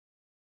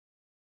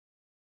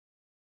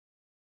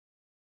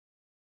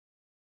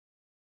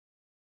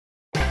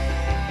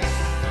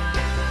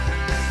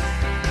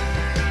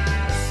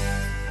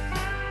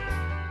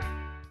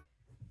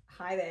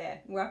Hi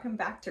there, welcome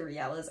back to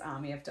Riella's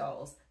Army of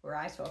Dolls, where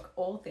I talk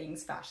all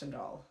things fashion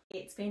doll.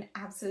 It's been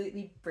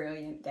absolutely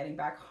brilliant getting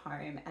back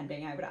home and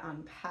being able to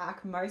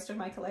unpack most of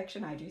my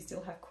collection. I do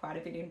still have quite a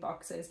bit in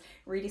boxes,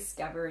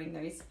 rediscovering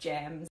those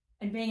gems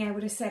and being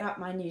able to set up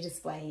my new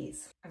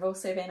displays. I've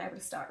also been able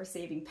to start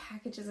receiving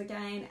packages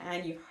again,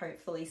 and you've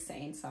hopefully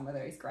seen some of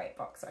those great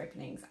box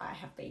openings I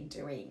have been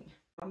doing.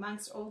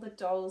 Amongst all the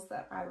dolls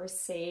that I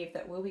receive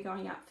that will be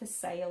going up for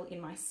sale in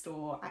my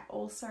store, I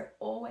also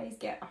always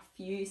get a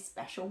few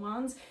special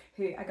ones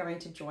who are going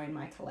to join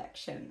my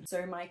collection.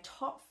 So my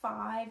top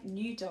 5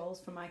 new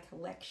dolls for my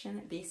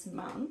collection this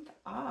month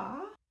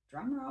are,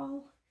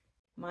 drumroll,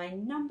 my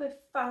number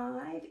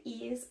 5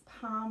 is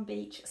Palm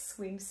Beach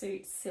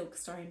Swimsuit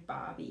Silkstone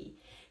Barbie.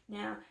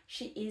 Now,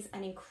 she is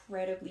an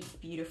incredibly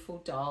beautiful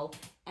doll,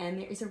 and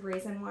there is a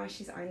reason why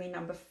she's only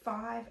number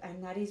 5,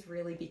 and that is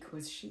really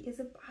because she is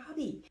a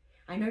Barbie.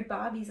 I know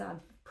Barbies are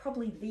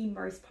probably the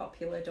most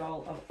popular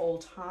doll of all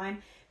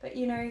time, but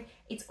you know,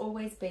 it's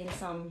always been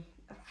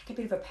like a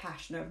bit of a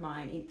passion of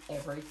mine in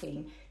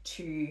everything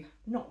to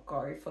not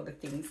go for the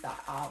things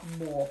that are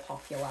more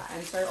popular.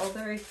 And so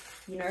although,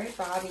 you know,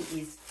 Barbie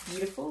is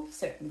beautiful,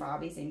 certain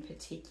Barbies in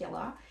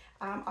particular,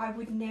 I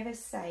would never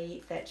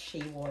say that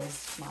she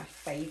was my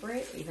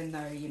favorite, even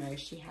though, you know,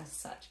 she has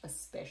such a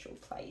special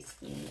place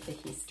in the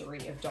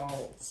history of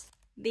dolls.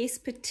 This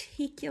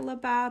particular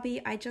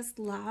Barbie I just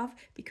love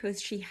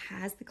because she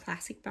has the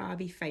classic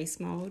Barbie face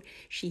mold.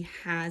 She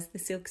has the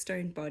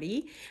Silkstone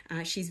body.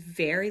 She's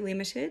very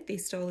limited.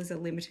 This doll is a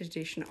limited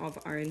edition of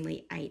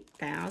only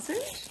 8,000.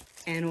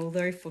 And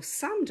although for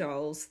some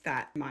dolls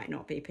that might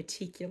not be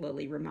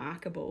particularly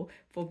remarkable,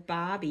 for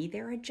Barbie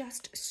there are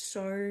just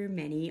so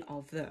many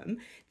of them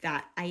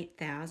that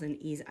 8,000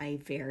 is a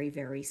very,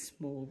 very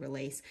small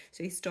release.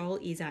 So this doll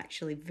is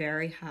actually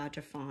very hard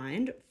to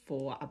find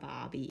for a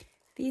Barbie.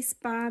 This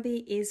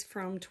Barbie is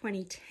from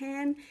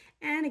 2010,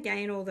 and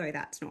again, although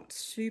that's not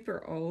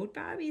super old,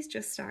 Barbies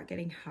just start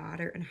getting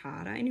harder and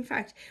harder. And in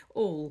fact,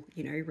 all,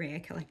 you know, rare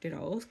collector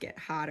dolls get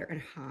harder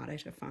and harder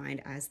to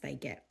find as they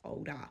get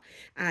older.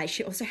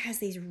 She also has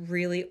these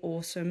really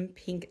awesome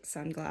pink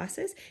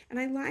sunglasses, and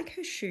I like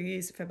her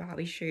shoes for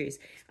Barbie shoes.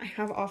 I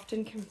have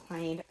often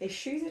complained their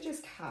shoes are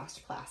just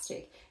cast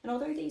plastic, and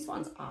although these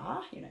ones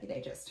are, you know,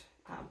 they're just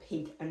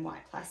pink and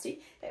white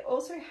plastic, they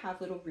also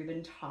have little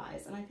ribbon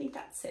ties, and I think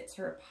that sets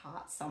her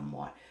apart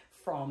somewhat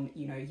from,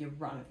 you know, your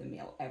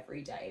run-of-the-mill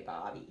everyday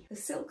Barbie. The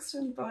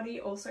Silkstone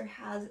body also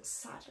has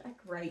such a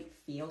great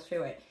feel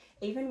to it.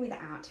 Even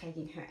without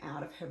taking her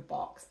out of her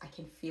box, I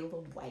can feel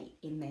the weight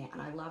in there,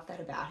 and I love that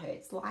about her.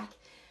 It's like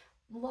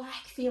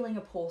feeling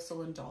a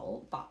porcelain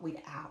doll, but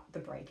without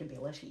the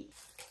breakability.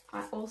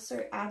 I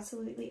also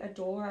absolutely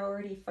adore, I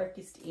already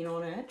focused in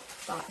on it,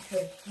 but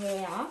her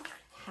hair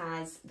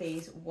has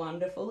these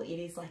wonderful, it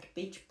is like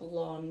beach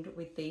blonde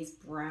with these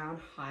brown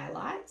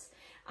highlights,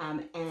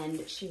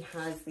 and she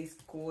has this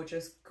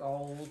gorgeous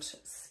gold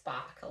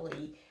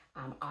sparkly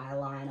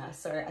eyeliner.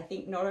 So I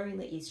think not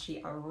only is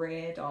she a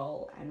rare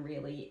doll and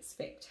really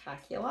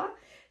spectacular,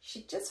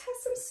 she just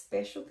has some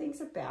special things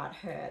about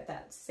her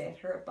that set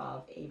her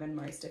above even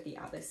most of the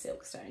other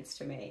Silkstones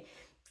to me.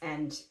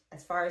 And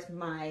as far as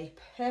my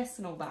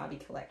personal Barbie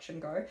collection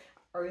go,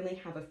 I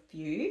only have a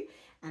few,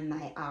 and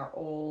they are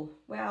all,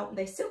 well,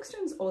 they're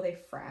Silkstones or they're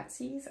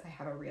Francies. I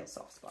have a real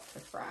soft spot for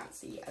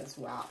Francie as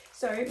well.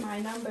 So my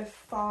number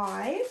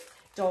 5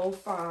 doll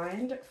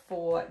find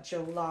for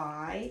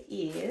July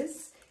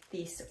is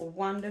this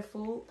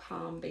wonderful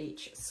Palm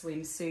Beach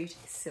Swimsuit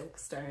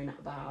Silkstone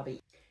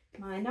Barbie.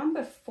 My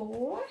number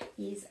 4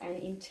 is an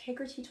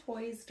Integrity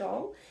Toys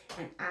doll,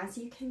 and as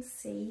you can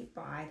see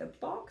by the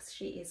box,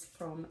 she is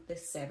from the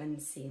 7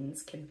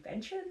 Sins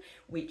convention,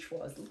 which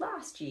was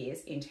last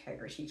year's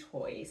Integrity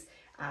Toys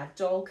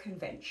doll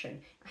convention.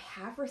 I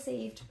have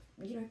received,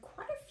 you know,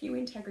 quite a few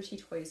Integrity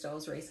Toys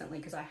dolls recently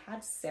because I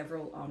had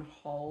several on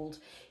hold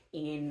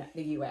in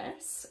the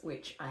US,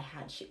 which I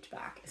had shipped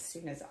back as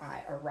soon as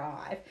I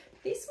arrived.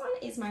 This one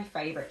is my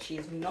favorite. She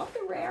is not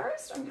the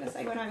rarest. I'm gonna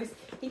say, when I was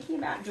thinking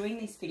about doing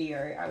this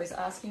video, I was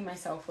asking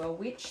myself, well,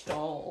 which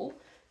doll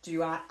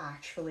do I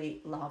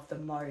actually love the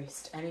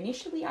most? And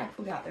initially I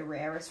pulled out the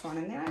rarest one,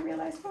 and then I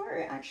realized, no,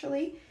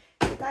 actually,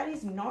 that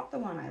is not the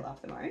one I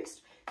love the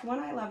most. The one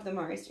I love the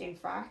most, in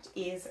fact,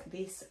 is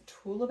this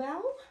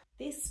Toolabelle.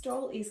 This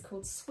doll is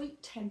called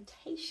Sweet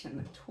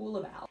Temptation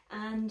Toolabelle.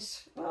 And,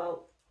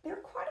 well, there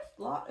are quite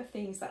a lot of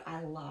things that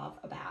I love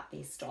about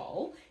this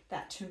doll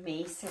that to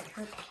me set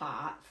her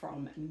apart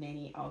from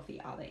many of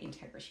the other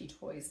Integrity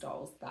Toys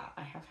dolls that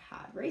I have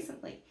had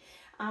recently.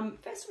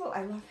 First of all,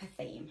 I love her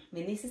theme. I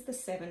mean, this is the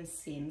 7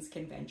 Sins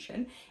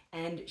convention,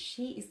 and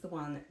she is the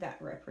one that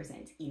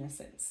represents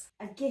innocence.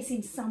 I guess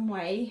in some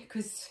way,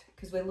 because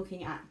we're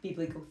looking at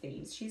biblical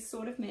themes, she's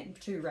sort of meant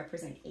to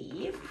represent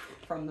Eve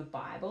from the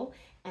Bible,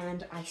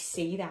 and I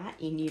see that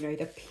in, you know,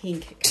 the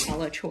pink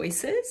color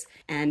choices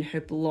and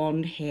her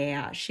blonde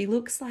hair. She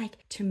looks like,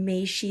 to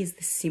me, she is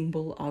the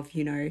symbol of,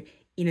 you know,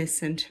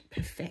 innocent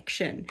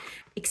perfection,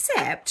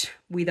 except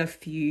with a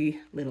few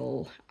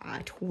little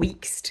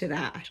tweaks to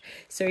that.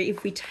 So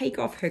if we take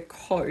off her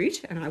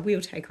coat, and I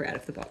will take her out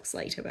of the box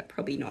later, but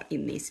probably not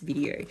in this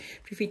video,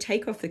 but if we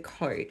take off the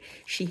coat,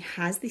 she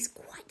has this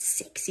quite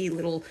sexy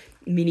little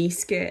mini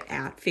skirt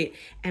outfit,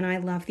 and I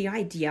love the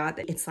idea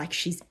that it's like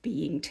she's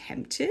being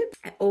tempted.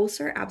 I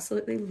also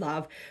absolutely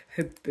love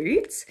her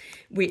boots,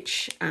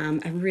 which are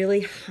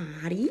really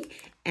hardy,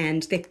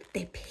 and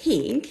they're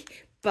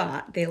pink,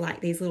 but they're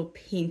like these little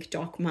pink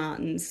Doc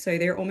Martens. So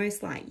they're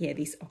almost like, yeah,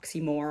 this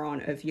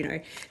oxymoron of, you know,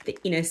 the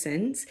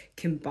innocence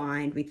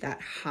combined with that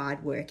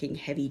hard-working,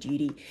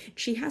 heavy-duty.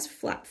 She has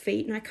flat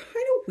feet, and I kind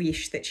of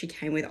wish that she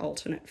came with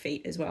alternate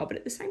feet as well, but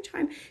at the same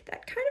time,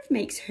 that kind of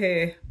makes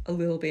her a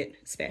little bit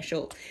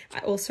special. I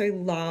also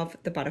love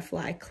the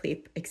butterfly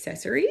clip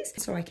accessories,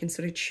 so I can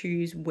sort of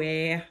choose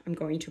where I'm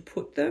going to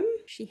put them.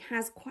 She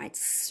has quite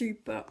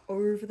super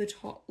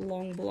over-the-top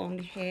long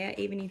blonde hair,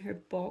 even in her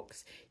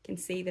box. You can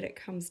see that it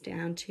comes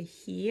down to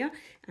here,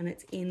 and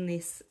it's in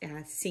this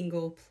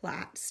single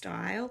plait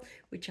style,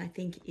 which I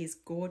think is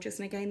gorgeous.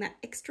 And again, that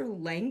extra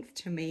length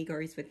to me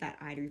goes with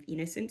that idea of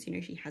innocence. You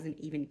know, she hasn't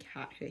even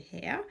cut her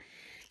hair.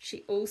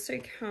 She also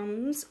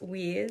comes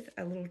with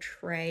a little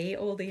tray.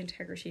 All the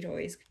Integrity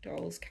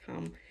dolls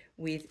come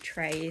with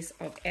trays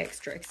of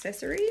extra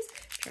accessories,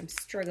 which I'm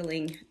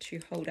struggling to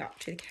hold up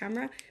to the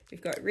camera.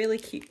 We've got really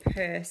cute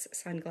purse,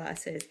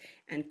 sunglasses,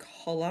 and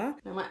collar.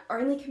 Now, my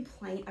only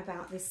complaint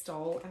about this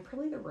doll, and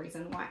probably the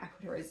reason why I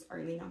put her as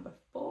only number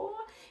 4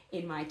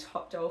 in my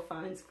top doll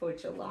finds for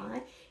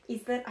July,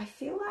 is that I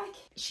feel like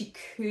she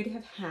could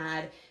have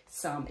had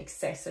some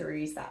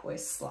accessories that were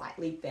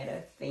slightly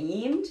better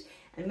themed.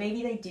 And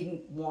maybe they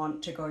didn't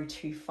want to go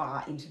too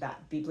far into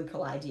that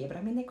biblical idea, but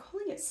I mean, they're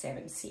calling it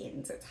 7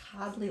 sins. It's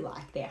hardly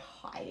like they're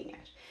hiding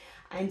it.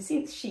 And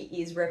since she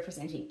is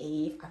representing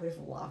Eve, I would have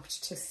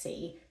loved to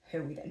see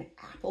her with an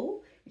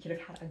apple. We could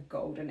have had a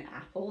golden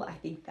apple. I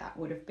think that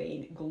would have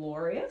been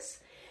glorious.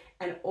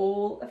 And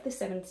all of the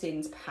 7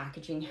 sins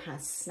packaging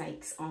has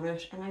snakes on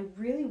it. And I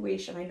really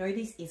wish, and I know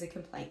this is a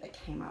complaint that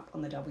came up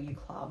on the W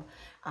Club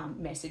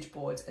message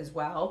boards as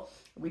well,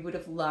 we would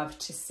have loved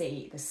to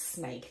see the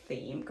snake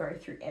theme go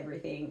through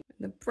everything.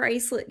 The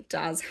bracelet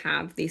does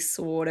have this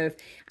sort of,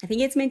 I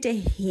think it's meant to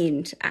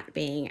hint at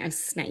being a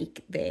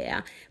snake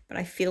there, but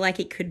I feel like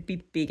it could be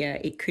bigger.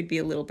 It could be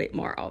a little bit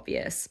more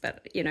obvious,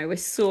 but you know, we've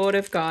sort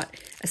of got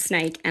a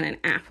snake and an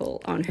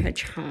apple on her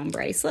charm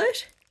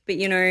bracelet, but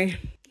you know,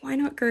 why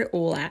not go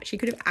all out? She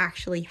could have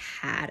actually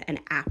had an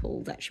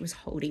apple that she was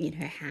holding in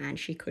her hand.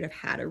 She could have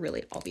had a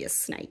really obvious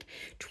snake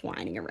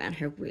twining around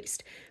her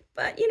wrist.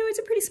 But, you know, it's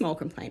a pretty small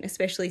complaint,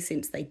 especially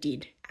since they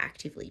did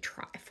actively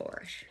try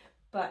for it.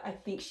 But I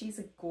think she's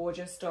a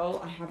gorgeous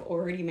doll. I have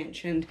already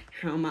mentioned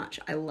how much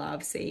I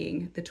love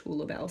seeing the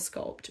Tula Bell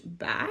sculpt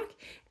back.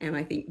 And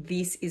I think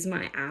this is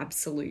my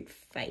absolute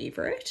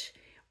favourite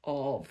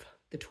of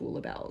the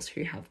Tula Bells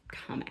who have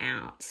come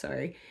out.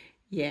 So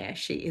yeah,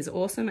 she is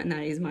awesome, and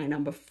that is my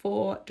number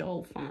 4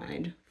 doll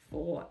find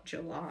for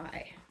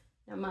July.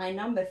 Now my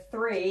number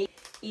 3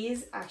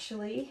 is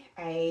actually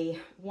a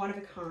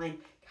one-of-a-kind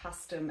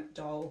custom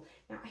doll.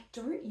 Now I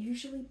don't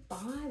usually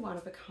buy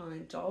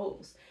one-of-a-kind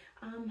dolls.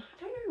 I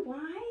don't know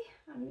why.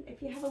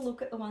 If you have a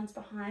look at the ones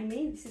behind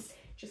me, this is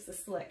just the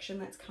selection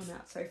that's come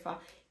out so far.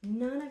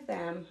 None of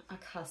them are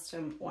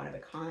custom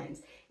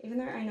one-of-a-kinds, even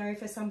though I know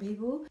for some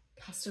people,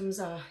 customs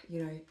are,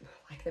 you know,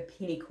 like the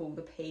pinnacle,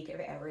 the peak of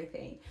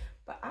everything.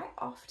 But I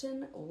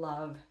often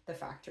love the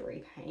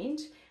factory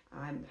paint.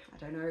 I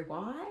don't know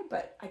why,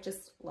 but I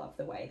just love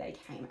the way they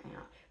came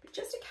out. But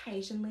just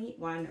occasionally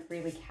one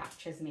really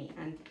captures me,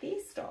 and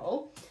this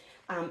doll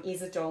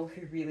is a doll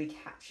who really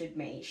captured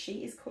me.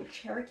 She is called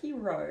Cherokee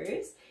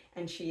Rose,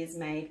 and she is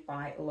made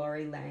by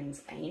Lori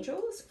Len's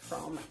Angels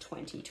from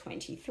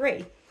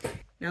 2023.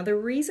 Now, the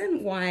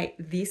reason why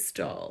this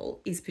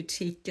doll is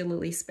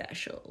particularly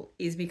special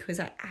is because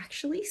I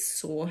actually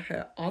saw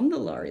her on the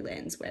Lori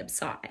Len's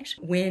website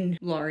when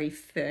Lori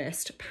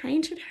first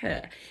painted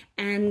her.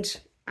 And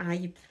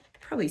you've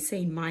probably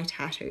seen my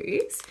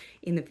tattoos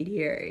in the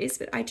videos,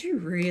 but I do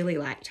really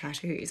like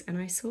tattoos. And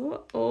I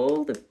saw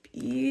all the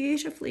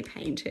beautifully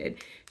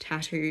painted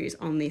tattoos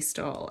on this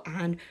doll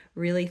and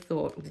really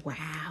thought,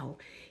 wow,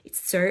 it's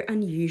so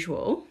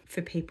unusual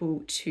for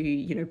people to,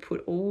 you know,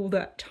 put all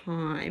that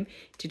time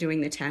to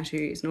doing the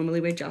tattoos. Normally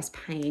we're just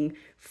paying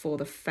for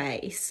the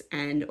face,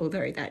 and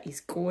although that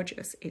is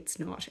gorgeous, it's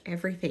not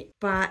everything.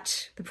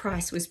 But the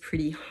price was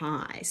pretty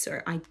high, so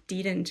I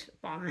didn't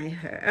buy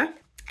her.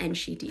 And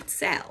she did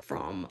sell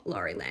from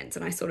Lori Len's,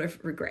 and I sort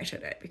of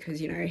regretted it because,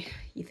 you know,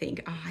 you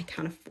think, oh, I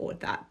can't afford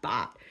that,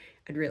 but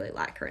I'd really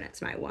like her and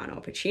it's my one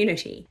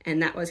opportunity.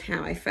 And that was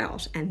how I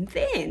felt. And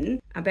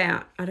then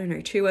about, I don't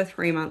know, 2 or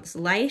 3 months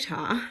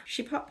later,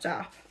 she popped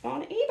up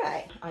on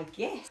eBay. I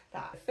guess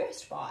that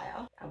first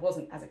buyer, I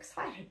wasn't as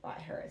excited by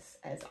her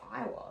as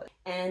I was,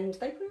 and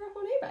they put her up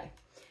on eBay.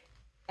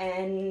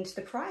 and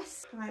the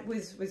price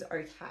was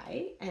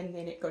okay, and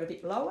then it got a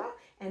bit lower,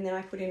 and then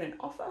I put in an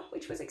offer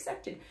which was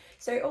accepted.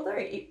 So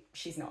although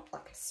she's not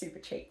like a super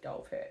cheap doll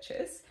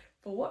purchase,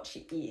 for what she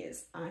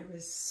is, I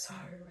was so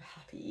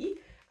happy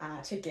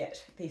to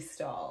get this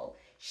doll.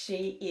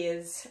 She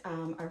is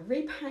a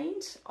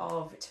repaint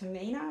of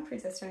Tamina,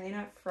 Princess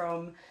Tamina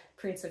from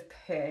Prince of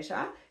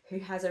Persia, who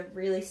has a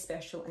really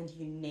special and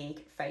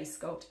unique face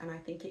sculpt, and I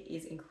think it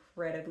is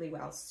incredibly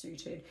well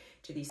suited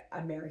to this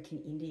American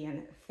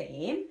Indian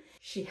theme.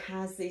 She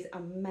has these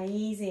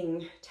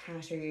amazing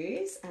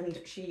tattoos, and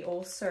she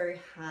also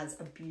has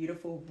a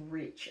beautiful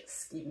rich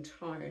skin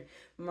tone.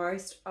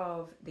 Most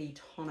of the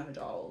Tono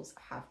dolls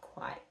have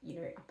quite, you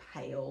know, a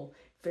pale,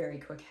 very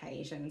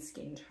Caucasian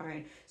skin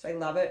tone. So I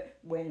love it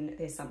when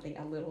there's something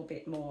a little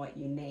bit more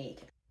unique.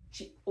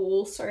 She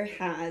also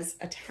has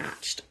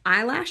attached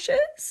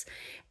eyelashes,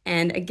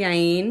 and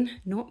again,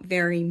 not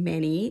very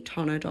many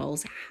Tono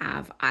dolls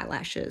have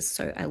eyelashes,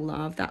 so I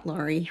love that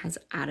Laurie has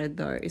added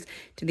those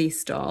to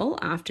this doll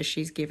after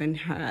she's given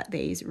her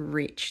these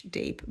rich,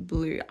 deep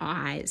blue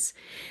eyes.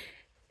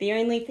 The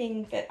only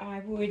thing that I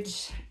would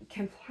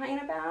complain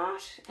about,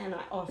 and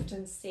I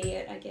often see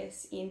it, I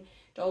guess, in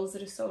dolls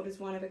that are sold as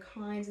one of a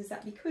kind, is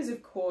that because,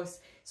 of course,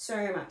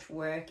 so much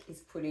work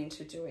is put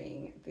into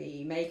doing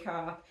the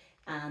makeup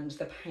and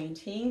the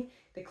painting,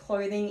 the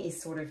clothing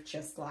is sort of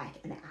just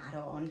like an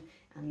add-on,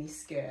 and this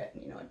skirt,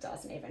 you know, it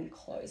doesn't even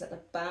close at the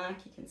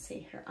back. You can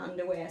see her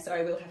underwear, so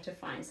I will have to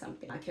find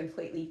something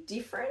completely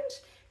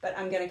different, but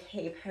I'm going to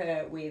keep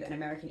her with an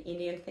American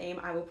Indian theme.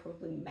 I will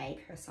probably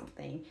make her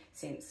something,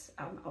 since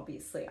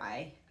obviously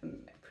I am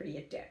a pretty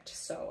adept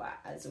sewer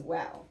as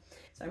well.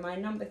 So my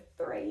number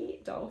 3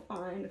 doll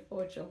find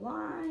for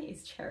July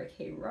is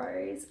Cherokee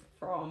Rose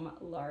from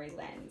Laurie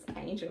Len's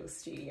Angel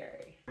Studio.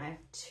 I have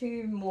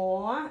 2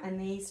 more, and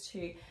these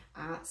 2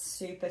 are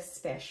super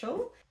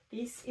special.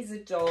 This is a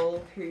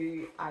doll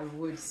who I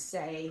would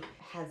say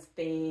has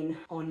been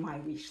on my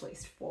wish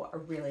list for a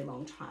really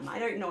long time. I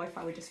don't know if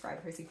I would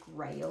describe her as a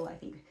grail. I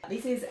think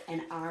this is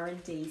an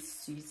R&D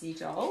Susie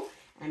doll,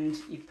 and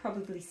you've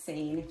probably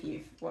seen, if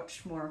you've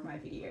watched more of my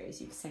videos,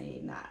 you've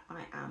seen that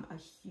I am a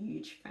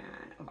huge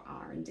fan of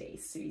R&D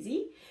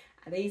Susie.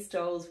 These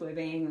dolls were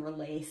being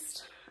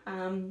released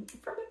from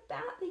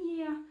about the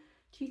year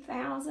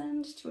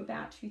 2000 to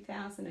about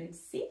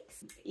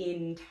 2006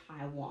 in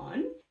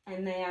Taiwan,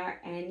 and they are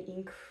an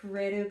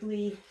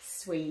incredibly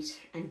sweet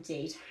and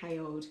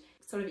detailed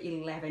sort of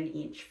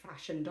 11-inch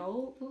fashion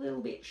doll, a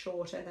little bit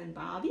shorter than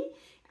Barbie,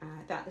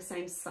 about the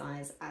same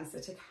size as the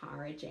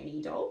Takara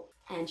Jenny doll,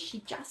 and she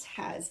just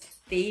has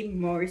the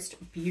most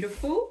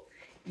beautiful,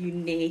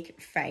 unique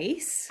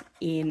face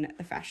in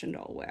the fashion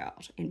doll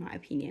world, in my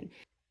opinion.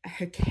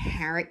 Her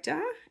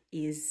character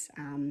is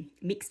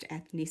mixed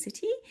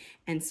ethnicity,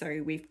 and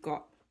so we've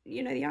got,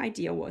 you know, the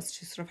idea was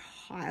to sort of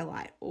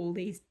highlight all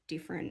these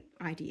different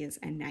ideas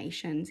and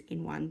nations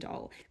in one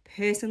doll.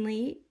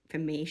 Personally, for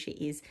me, she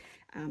is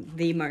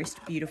the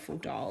most beautiful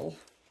doll.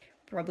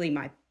 Probably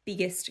my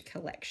biggest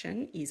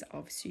collection is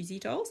of Susie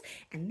dolls,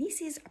 and this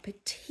is a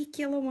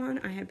particular one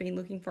I have been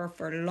looking for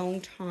a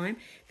long time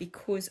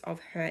because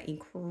of her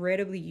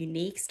incredibly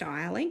unique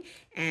styling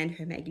and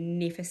her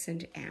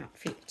magnificent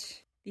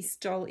outfit. This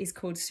doll is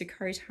called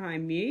Sukhothai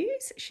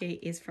Muse. She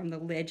is from the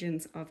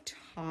Legends of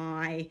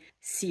Thai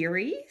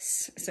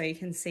series. So you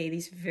can see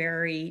this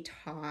very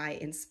Thai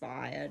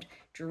inspired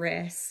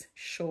dress,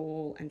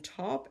 shawl and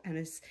top, and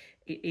it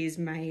is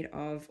made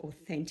of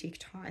authentic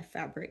Thai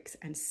fabrics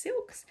and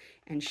silks,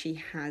 and she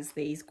has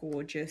these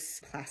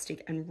gorgeous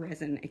plastic and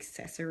resin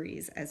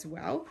accessories as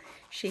well.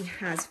 She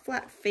has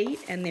flat feet,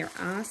 and there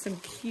are some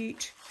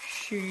cute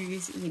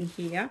shoes in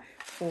here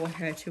for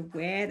her to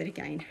wear that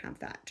again have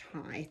that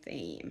Thai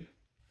theme.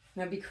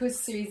 Now, because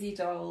Susie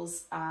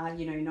dolls are,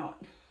 you know,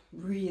 not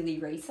really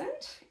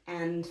recent,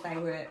 and they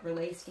were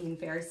released in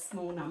very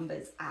small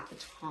numbers at the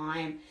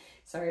time,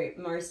 so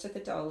most of the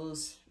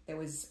dolls, there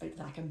was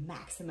like a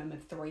maximum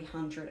of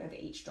 300 of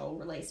each doll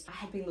released. I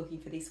had been looking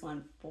for this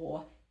one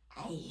for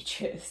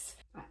ages.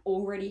 I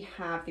already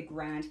have the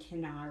Grand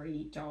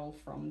Canary doll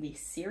from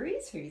this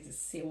series, who is a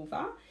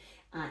silver,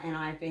 and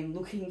I've been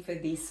looking for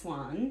this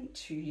one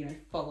to, you know,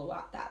 follow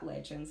up that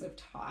Legends of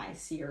Thai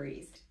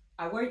series.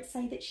 I won't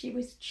say that she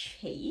was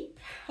cheap.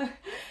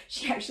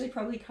 She actually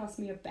probably cost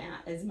me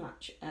about as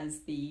much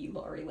as the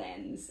Laurie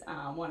Len's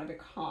one of a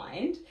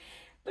kind.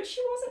 But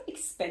she wasn't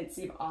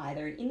expensive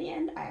either. In the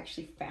end, I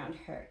actually found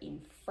her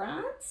in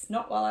France,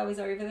 not while I was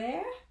over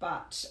there,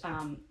 but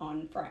on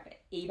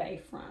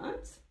eBay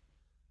France,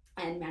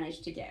 and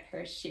managed to get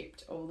her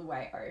shipped all the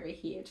way over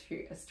here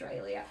to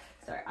Australia.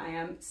 So I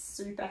am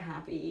super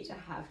happy to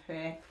have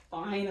her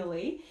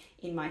finally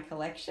in my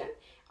collection.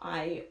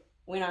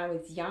 When I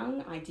was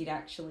young, I did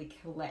actually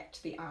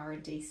collect the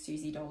R&D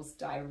Susie dolls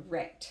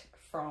direct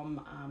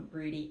from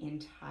Rudy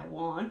in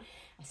Taiwan.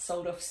 I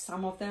sold off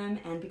some of them,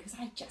 and because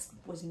I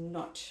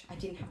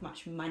didn't have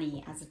much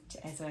money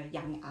as a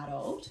young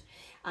adult,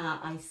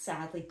 I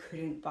sadly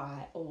couldn't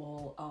buy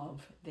all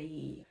of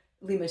the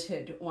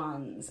limited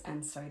ones,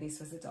 and so this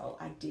was a doll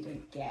I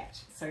didn't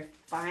get. So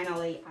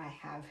finally I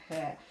have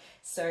her.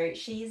 So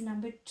she is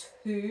number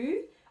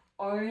 2,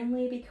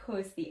 only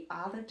because the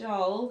other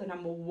doll, the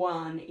number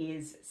 1,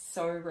 is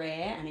so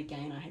rare, and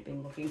again I had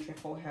been looking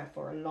for her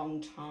for a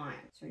long time.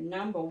 So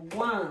number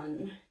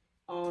 1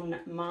 on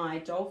my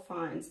doll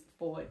finds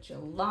for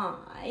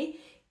July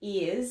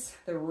is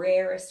the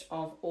rarest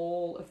of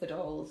all of the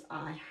dolls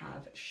I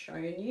have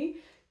shown you.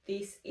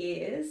 This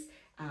is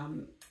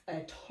a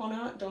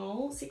Tonner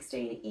doll,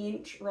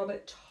 16-inch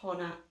Robert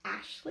Tonner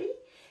Ashley,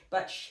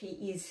 but she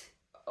is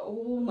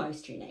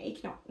almost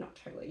unique, not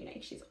totally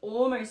unique, she's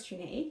almost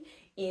unique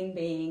in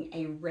being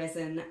a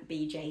resin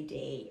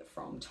BJD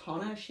from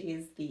Tonner. She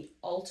is the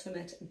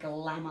ultimate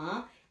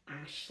glamour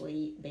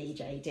Ashley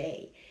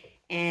BJD,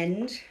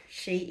 and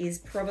she is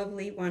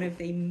probably one of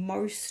the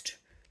most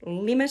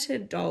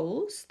limited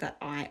dolls that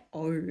I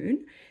own,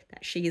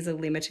 that she is a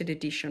limited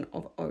edition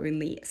of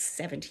only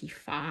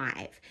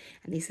 75.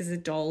 And this is a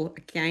doll,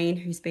 again,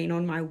 who's been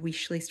on my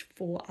wish list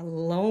for a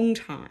long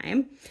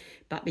time,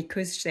 but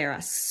because there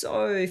are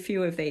so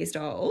few of these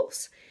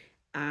dolls,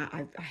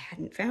 I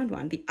hadn't found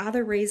one. The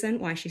other reason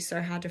why she's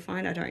so hard to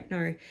find, I don't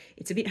know.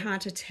 It's a bit hard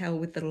to tell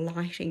with the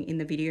lighting in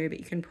the video, but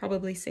you can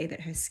probably see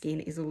that her skin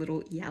is a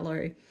little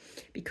yellow.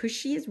 Because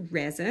she is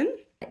resin,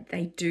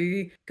 they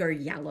do go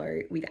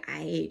yellow with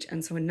age.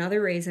 And so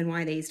another reason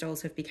why these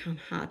dolls have become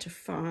hard to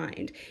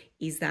find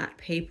is that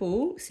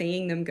people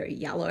seeing them go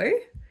yellow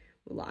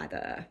will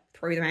either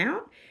throw them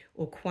out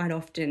or quite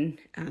often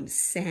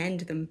sand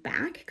them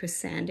back, because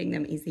sanding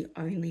them is the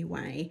only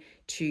way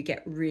to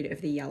get rid of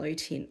the yellow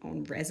tint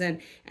on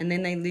resin. And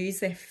then they lose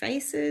their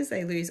faces,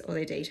 they lose all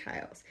their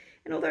details.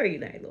 And although, you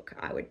know, look,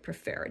 I would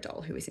prefer a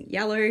doll who isn't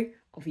yellow,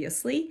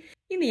 obviously,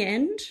 in the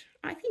end,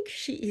 I think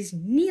she is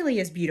nearly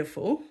as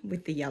beautiful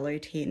with the yellow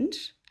tint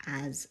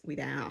as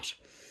without.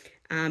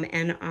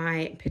 And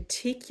I'm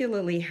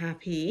particularly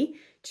happy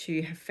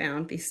to have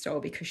found this doll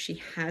because she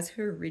has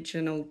her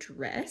original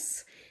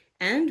dress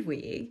and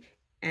wig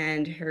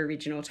and her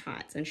original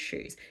tights and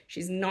shoes.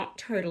 She's not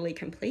totally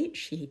complete.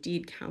 She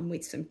did come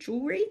with some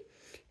jewellery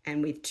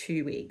and with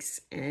 2 wigs.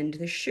 And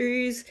the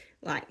shoes,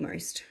 like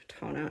most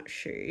Tonner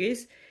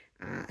shoes,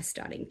 are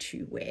starting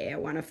to wear.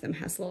 One of them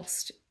has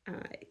lost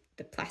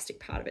the plastic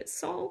part of its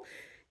sole,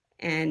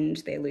 and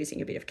they're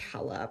losing a bit of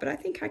colour. But I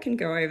think I can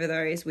go over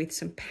those with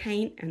some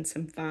paint and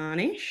some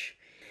varnish,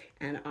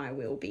 and I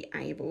will be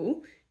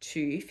able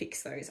to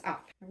fix those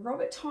up.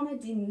 Robert Tonner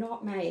did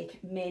not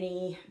make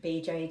many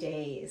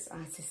BJDs.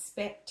 I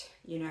suspect,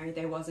 you know,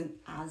 there wasn't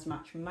as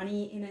much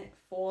money in it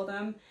for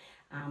them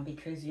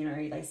because, you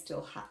know, they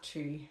still had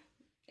to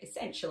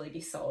essentially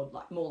be sold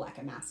like more like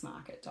a mass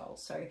market doll.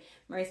 So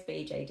most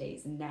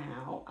BJDs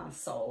now are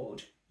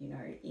sold, you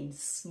know, in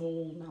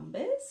small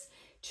numbers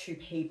to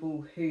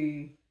people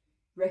who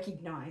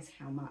recognize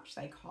how much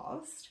they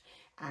cost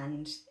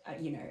and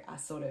you know, are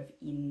sort of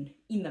in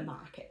the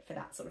market for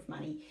that sort of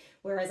money.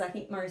 Whereas I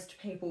think most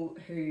people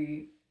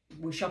who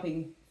were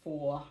shopping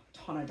for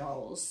Tonner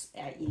dolls,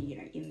 you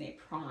know, in their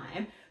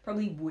prime,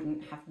 probably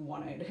wouldn't have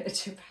wanted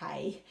to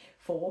pay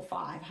 $400 or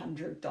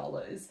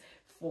 $500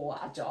 for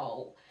a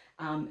doll.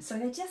 So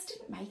they just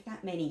didn't make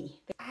that many.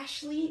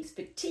 Ashley is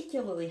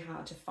particularly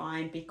hard to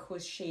find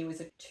because she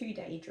was a 2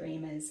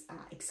 Daydreamers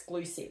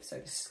exclusive. So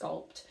the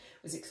sculpt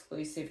was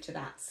exclusive to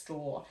that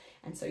store.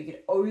 And so you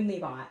could only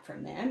buy it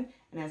from them.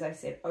 And as I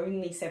said,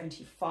 only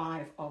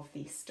 75 of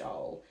this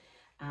doll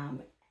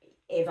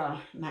ever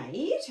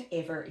made,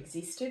 ever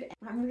existed.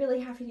 And I'm really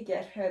happy to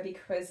get her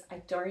because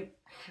I don't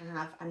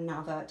have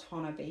another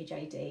Tonner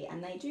BJD,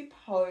 and they do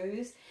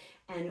pose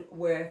and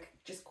work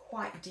just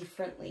quite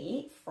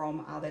differently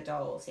from other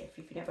dolls. If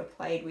you've never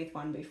played with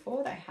one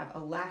before, they have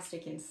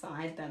elastic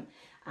inside them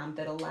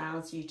that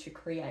allows you to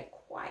create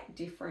quite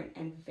different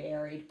and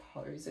varied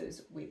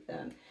poses with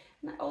them.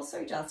 And they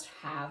also just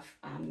have,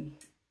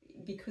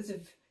 because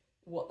of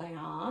what they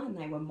are, and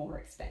they were more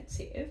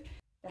expensive,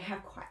 they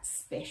have quite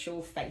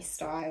special face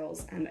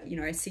styles and, you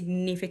know, a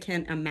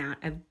significant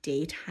amount of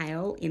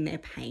detail in their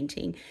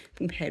painting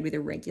compared with a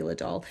regular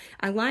doll.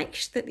 I like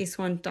that this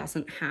one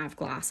doesn't have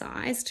glass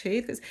eyes too,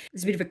 because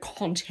there's a bit of a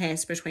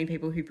contest between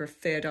people who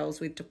prefer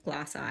dolls with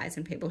glass eyes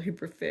and people who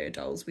prefer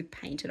dolls with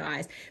painted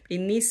eyes. But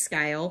in this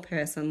scale,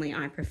 personally,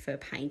 I prefer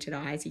painted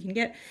eyes. You can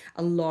get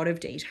a lot of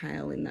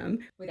detail in them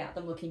without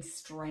them looking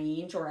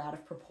strange or out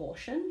of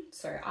proportion.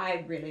 So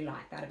I really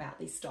like that about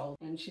this doll.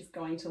 And she's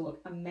going to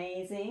look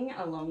amazing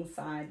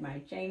alongside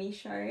my Jamie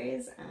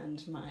shows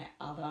and my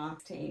other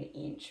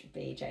 16-inch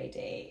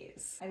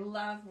BJDs. I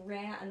love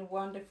rare and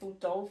wonderful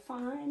doll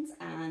finds,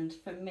 and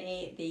for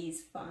me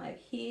these 5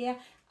 here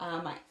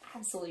are my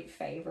absolute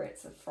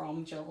favourites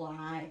from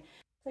July.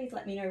 Please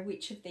let me know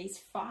which of these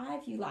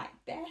 5 you like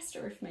best,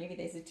 or if maybe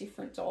there's a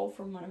different doll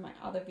from one of my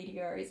other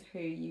videos who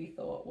you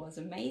thought was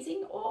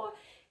amazing, or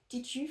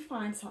did you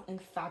find something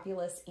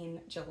fabulous in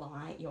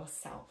July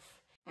yourself?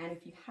 And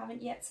if you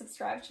haven't yet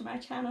subscribed to my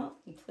channel,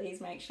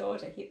 please make sure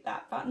to hit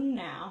that button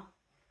now.